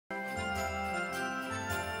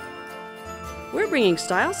We're bringing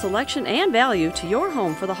style, selection, and value to your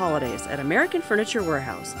home for the holidays at American Furniture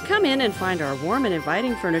Warehouse. Come in and find our warm and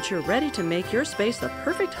inviting furniture ready to make your space the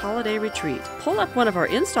perfect holiday retreat. Pull up one of our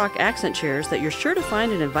in-stock accent chairs that you're sure to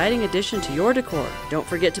find an inviting addition to your decor. Don't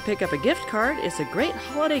forget to pick up a gift card. It's a great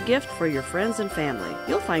holiday gift for your friends and family.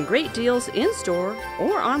 You'll find great deals in-store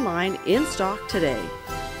or online in stock today.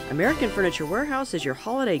 American Furniture Warehouse is your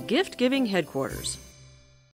holiday gift-giving headquarters.